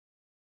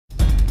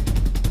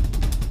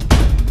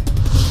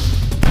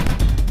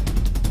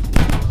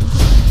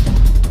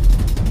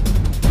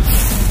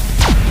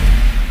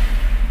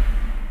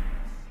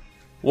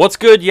What's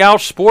good,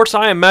 Yeousch Sports?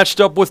 I am matched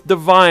up with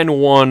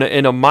Divine One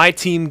in a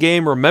MyTEAM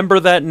game. Remember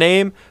that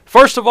name?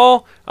 First of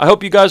all, I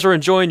hope you guys are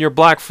enjoying your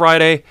Black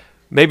Friday.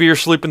 Maybe you're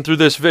sleeping through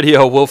this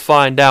video. We'll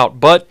find out.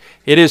 But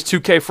it is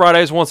 2K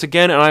Fridays once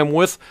again, and I'm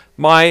with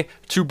my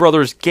two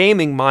brothers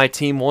gaming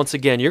MyTEAM once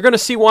again. You're going to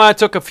see why I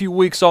took a few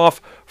weeks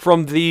off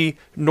from the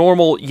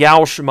normal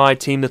Yeousch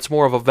MyTEAM that's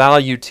more of a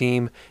value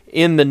team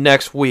in the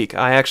next week.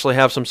 I actually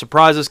have some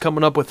surprises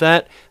coming up with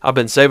that. I've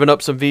been saving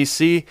up some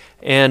VC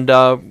and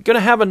going to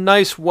have a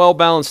nice,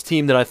 well-balanced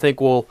team that I think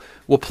will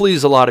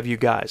please a lot of you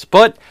guys.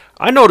 But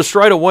I noticed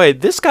right away,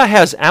 this guy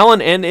has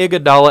Allen and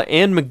Iguodala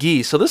and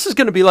McGee, so this is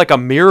going to be like a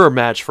mirror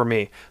match for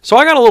me. So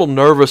I got a little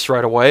nervous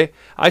right away.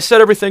 I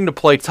set everything to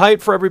play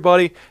tight for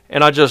everybody,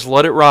 and I just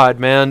let it ride,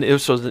 man. It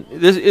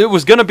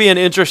was going to be an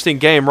interesting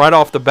game right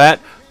off the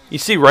bat. You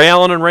see Ray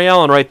Allen and Ray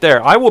Allen right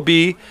there. I will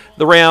be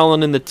the Ray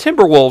Allen in the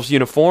Timberwolves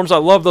uniforms. I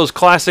love those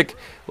classic,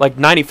 like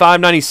 95,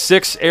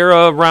 96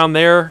 era around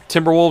there,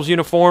 Timberwolves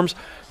uniforms.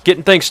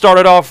 Getting things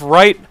started off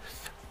right.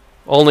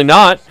 Only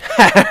not.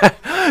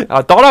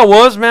 I thought I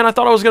was, man. I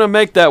thought I was going to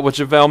make that with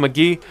JaVale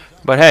McGee.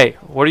 But hey,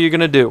 what are you going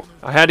to do?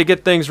 I had to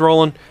get things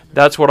rolling.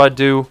 That's what I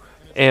do.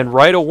 And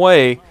right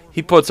away,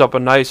 he puts up a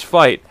nice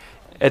fight.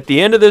 At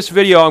the end of this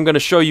video, I'm going to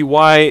show you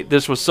why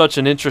this was such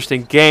an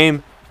interesting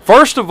game.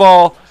 First of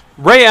all,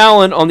 Ray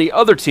Allen on the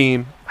other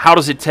team, how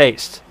does it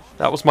taste?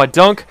 That was my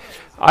dunk.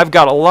 I've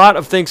got a lot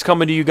of things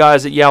coming to you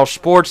guys at Yeousch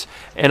Sports,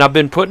 and I've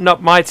been putting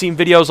up MyTEAM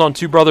videos on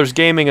Two Brothers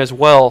Gaming as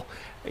well.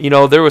 You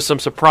know, there was some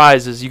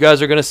surprises you guys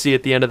are going to see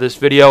at the end of this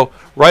video.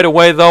 Right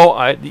away, though,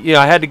 I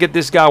had to get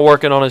this guy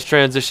working on his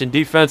transition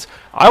defense.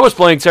 I was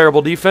playing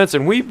terrible defense,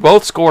 and we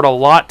both scored a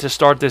lot to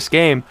start this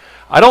game.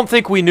 I don't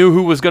think we knew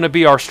who was going to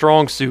be our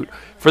strong suit.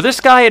 For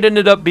this guy, it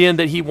ended up being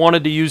that he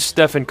wanted to use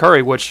Stephen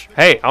Curry, which,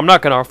 hey, I'm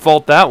not going to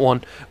fault that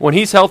one. When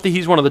he's healthy,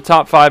 he's one of the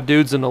top 5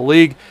 dudes in the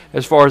league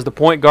as far as the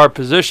point guard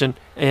position,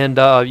 and,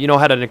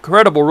 had an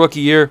incredible rookie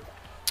year.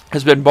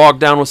 Has been bogged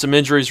down with some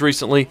injuries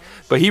recently,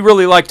 but he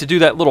really liked to do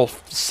that little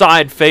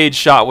side fade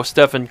shot with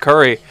Stephen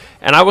Curry,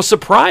 and I was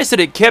surprised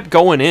that it kept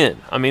going in.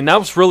 I mean, that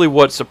was really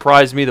what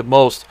surprised me the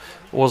most,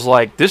 was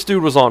like, this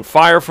dude was on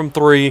fire from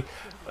 3.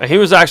 He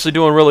was actually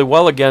doing really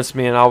well against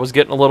me, and I was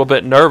getting a little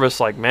bit nervous,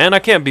 like, man, I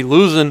can't be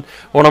losing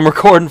when I'm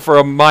recording for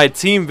a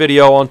MyTEAM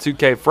video on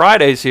 2K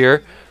Fridays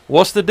here.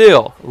 What's the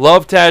deal?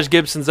 Love Taj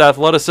Gibson's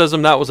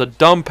athleticism. That was a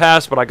dumb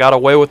pass, but I got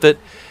away with it.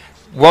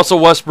 Russell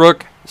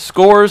Westbrook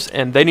scores,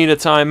 and they need a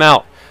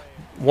timeout.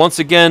 Once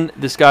again,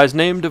 this guy's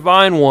name,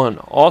 Divine One.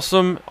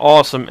 Awesome,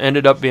 awesome.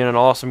 Ended up being an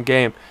awesome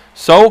game.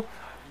 So,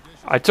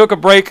 I took a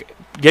break,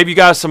 gave you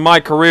guys some My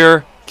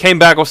Career, came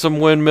back with some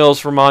windmills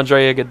from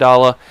Andre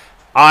Iguodala.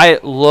 I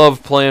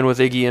love playing with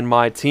Iggy in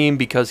MyTEAM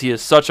because he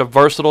is such a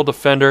versatile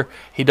defender.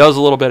 He does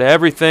a little bit of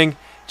everything.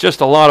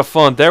 Just a lot of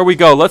fun. There we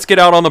go. Let's get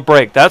out on the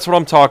break. That's what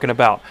I'm talking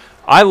about.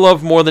 I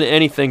love more than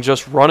anything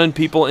just running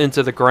people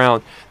into the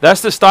ground.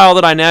 That's the style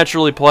that I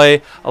naturally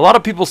play. A lot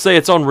of people say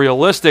it's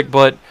unrealistic,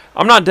 but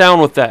I'm not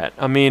down with that.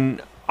 I mean,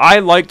 I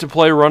like to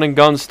play run and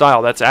gun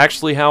style. That's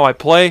actually how I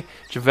play.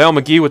 JaVale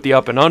McGee with the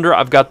up and under.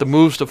 I've got the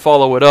moves to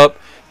follow it up.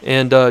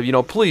 And,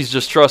 please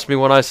just trust me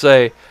when I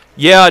say,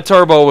 yeah, I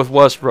turbo with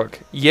Westbrook.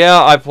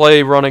 Yeah, I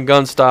play run and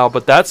gun style,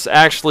 but that's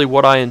actually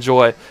what I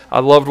enjoy. I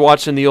loved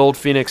watching the old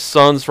Phoenix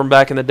Suns from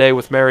back in the day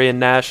with Marion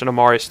Nash and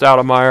Amari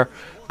Stoudemire.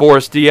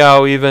 Boris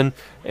Diaw even,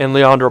 and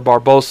Leandro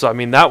Barbosa. I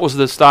mean, that was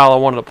the style I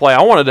wanted to play.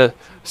 I wanted to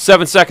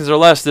 7 seconds or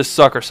less this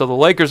sucker, so the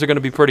Lakers are going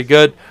to be pretty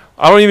good.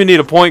 I don't even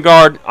need a point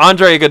guard.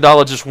 Andre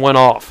Iguodala just went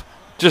off,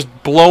 just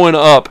blowing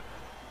up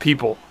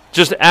people,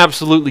 just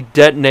absolutely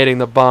detonating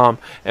the bomb,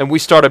 and we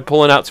started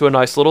pulling out to a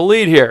nice little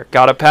lead here.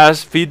 Got to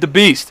pass, feed the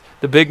beast.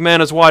 The big man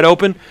is wide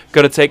open,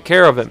 going to take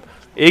care of him.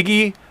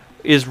 Iggy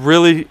is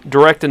really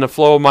directing the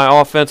flow of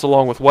my offense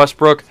along with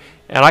Westbrook,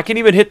 and I can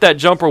even hit that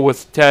jumper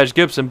with Taj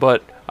Gibson,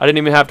 but I didn't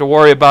even have to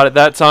worry about it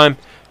that time.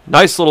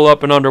 Nice little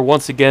up and under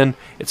once again.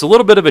 It's a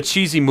little bit of a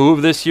cheesy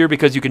move this year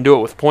because you can do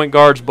it with point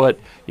guards, but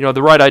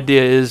the right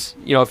idea is,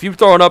 if you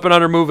throw an up and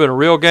under move in a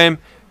real game,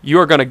 you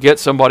are going to get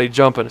somebody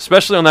jumping,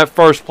 especially on that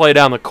first play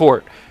down the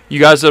court.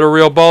 You guys that are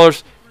real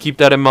ballers, keep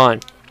that in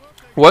mind.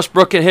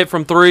 Westbrook can hit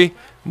from 3.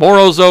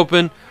 Morrow's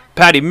open.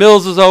 Patty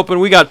Mills is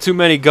open. We got too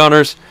many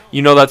gunners.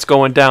 You know that's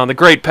going down. The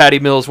great Patty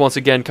Mills once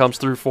again comes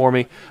through for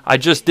me. I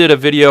just did a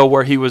video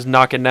where he was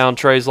knocking down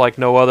trays like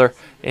no other,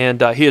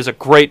 and he is a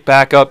great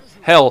backup.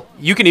 Hell,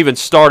 you can even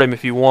start him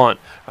if you want.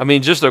 I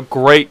mean, just a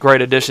great,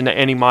 great addition to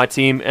any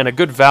MyTEAM, and a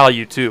good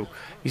value too.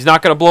 He's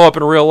not going to blow up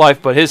in real life,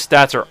 but his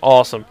stats are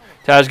awesome.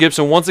 Taj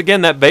Gibson, once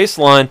again, that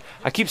baseline.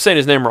 I keep saying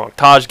his name wrong.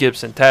 Taj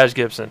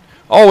Gibson.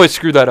 Always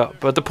screw that up.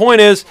 But the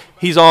point is,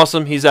 he's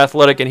awesome, he's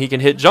athletic, and he can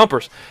hit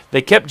jumpers.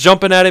 They kept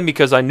jumping at him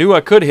because I knew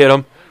I could hit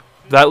him.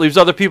 That leaves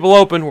other people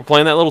open. We're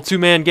playing that little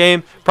two-man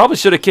game. Probably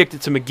should have kicked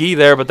it to McGee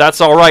there, but that's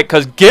all right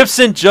because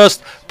Gibson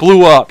just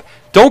blew up.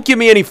 Don't give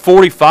me any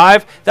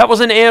 45. That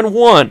was an and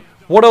one.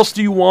 What else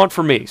do you want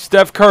from me?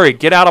 Steph Curry,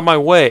 get out of my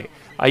way.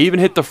 I even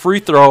hit the free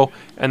throw,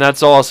 and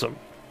that's awesome.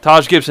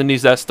 Taj Gibson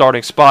needs that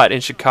starting spot in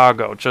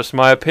Chicago. Just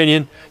my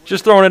opinion.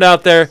 Just throwing it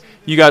out there.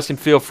 You guys can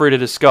feel free to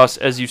discuss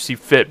as you see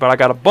fit. But I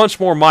got a bunch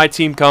more My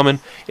Team coming.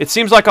 It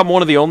seems like I'm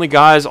one of the only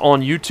guys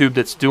on YouTube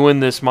that's doing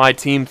this My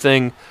Team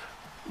thing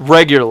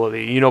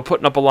regularly. You know,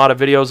 putting up a lot of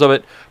videos of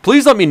it.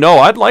 Please let me know.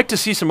 I'd like to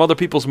see some other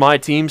people's My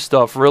Team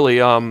stuff,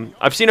 really.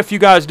 I've seen a few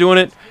guys doing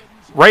it.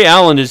 Ray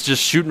Allen is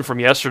just shooting from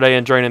yesterday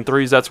and draining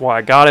threes. That's why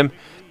I got him.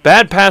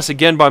 Bad pass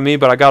again by me,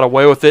 but I got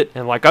away with it.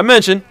 And like I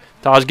mentioned,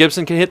 Taj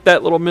Gibson can hit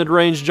that little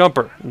mid-range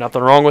jumper.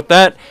 Nothing wrong with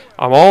that.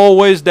 I'm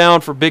always down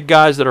for big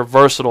guys that are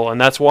versatile,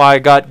 and that's why I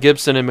got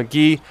Gibson and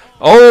McGee.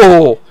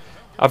 Oh,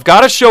 I've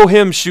got to show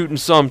him shooting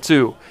some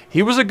too.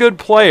 He was a good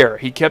player.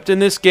 He kept in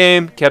this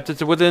game, kept it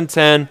to within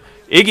 10.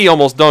 Iggy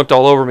almost dunked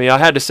all over me. I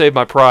had to save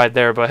my pride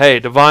there, but hey,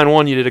 Divine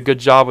One, you did a good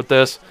job with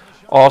this.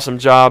 Awesome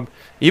job.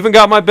 Even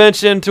got my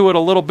bench into it a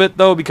little bit,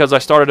 though, because I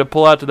started to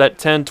pull out to that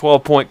 10,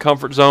 12-point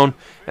comfort zone.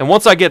 And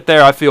once I get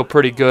there, I feel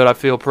pretty good. I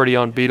feel pretty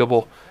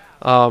unbeatable.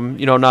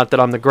 You know, not that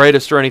I'm the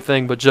greatest or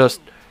anything, but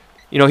just,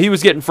 you know, he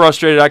was getting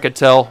frustrated, I could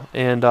tell.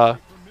 And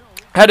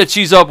had to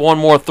cheese up one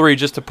more three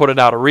just to put it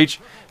out of reach.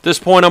 At this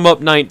point, I'm up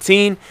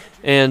 19,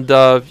 and,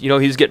 you know,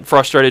 he's getting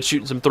frustrated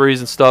shooting some threes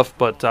and stuff.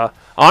 But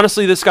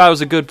honestly, this guy was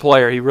a good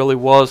player. He really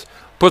was.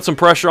 Put some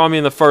pressure on me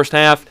in the first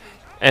half.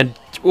 And,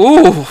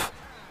 ooh.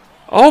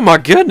 Oh, my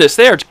goodness.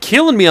 They are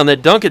killing me on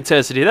that dunk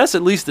intensity. That's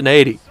at least an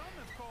 80.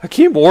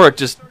 Hakeem Warwick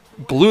just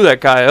blew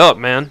that guy up,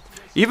 man.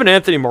 Even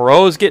Anthony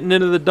Moreau is getting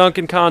into the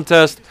dunking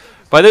contest.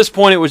 By this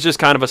point, it was just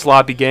kind of a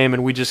sloppy game,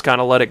 and we just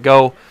kind of let it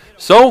go.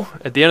 So,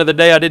 at the end of the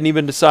day, I didn't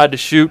even decide to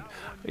shoot.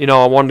 You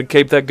know, I wanted to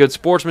keep that good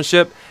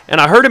sportsmanship.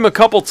 And I heard him a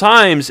couple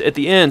times at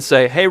the end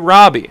say, "Hey,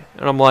 Robbie."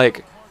 And I'm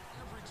like,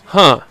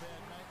 huh,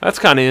 that's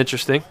kind of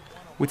interesting.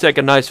 We take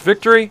a nice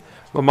victory,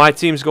 but my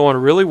team's going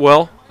really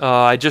well.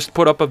 I just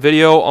put up a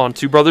video on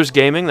Two Brothers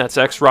Gaming, that's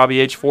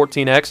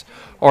XRobbieH14X,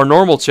 our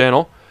normal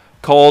channel,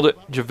 called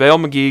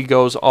JaVale McGee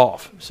Goes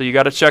Off. So you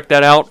got to check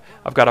that out.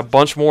 I've got a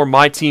bunch more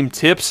My Team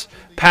tips,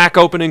 pack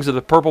openings of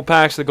the purple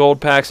packs, the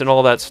gold packs, and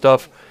all that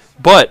stuff.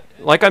 But,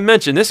 like I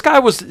mentioned, this guy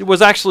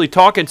was actually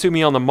talking to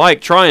me on the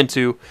mic, trying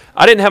to.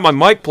 I didn't have my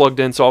mic plugged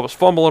in, so I was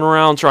fumbling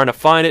around trying to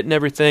find it and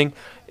everything.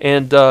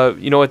 And,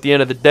 you know, at the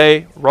end of the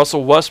day,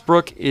 Russell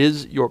Westbrook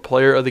is your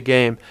player of the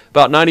game.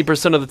 About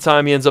 90% of the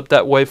time, he ends up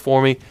that way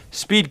for me.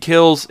 Speed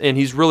kills, and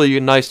he's really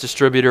a nice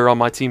distributor on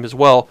my team as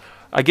well.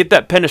 I get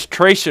that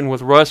penetration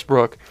with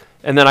Westbrook,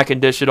 and then I can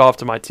dish it off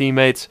to my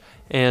teammates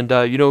and,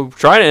 you know,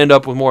 try to end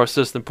up with more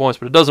assists than points,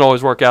 but it doesn't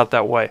always work out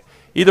that way.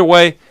 Either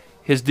way,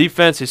 his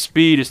defense, his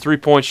speed, his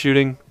three-point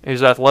shooting,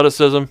 his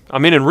athleticism. I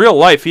mean, in real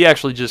life, he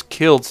actually just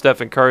killed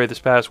Stephen Curry this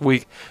past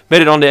week.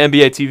 Made it onto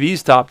NBA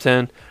TV's top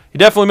 10. He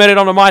definitely made it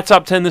onto my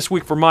top 10 this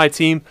week for my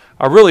team.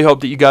 I really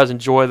hope that you guys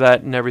enjoy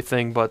that and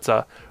everything. But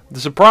the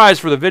surprise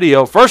for the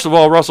video, first of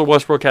all, Russell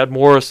Westbrook had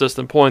more assists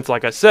than points,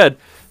 like I said.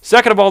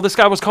 Second of all, this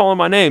guy was calling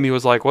my name. He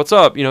was like, "What's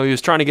up?" You know, he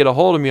was trying to get a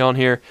hold of me on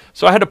here.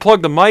 So I had to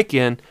plug the mic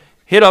in,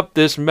 hit up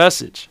this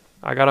message.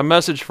 I got a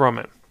message from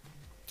him.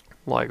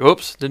 Like,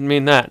 oops, didn't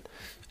mean that.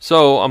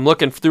 So I'm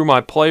looking through my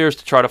players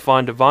to try to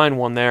find Divine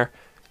One there.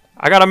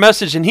 I got a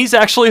message, and he's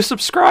actually a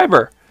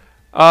subscriber.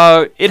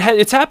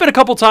 It's happened a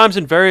couple times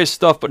in various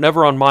stuff, but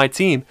never on my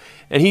team.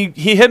 And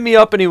he hit me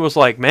up and he was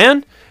like,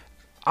 "Man,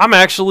 I'm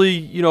actually,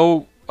 you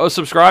know, a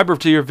subscriber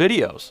to your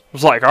videos." I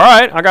was like, all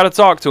right, I got to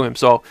talk to him.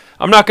 So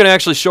I'm not going to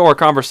actually show our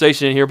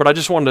conversation in here, but I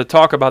just wanted to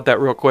talk about that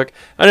real quick.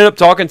 I ended up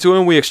talking to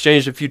him. We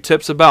exchanged a few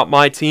tips about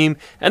my team,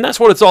 and that's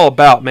what it's all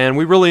about, man.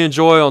 We really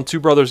enjoy on Two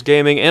Brothers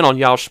Gaming and on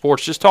Yeousch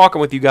Sports just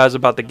talking with you guys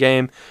about the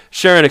game,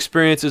 sharing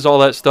experiences, all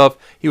that stuff.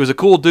 He was a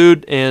cool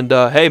dude, and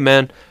hey,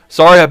 man,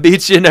 sorry I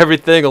beat you and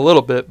everything a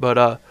little bit,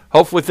 but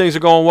hopefully things are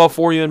going well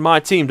for you and my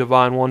team,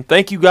 Divine One.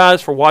 Thank you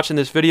guys for watching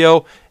this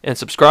video, and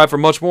subscribe for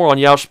much more on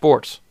Yeousch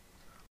Sports.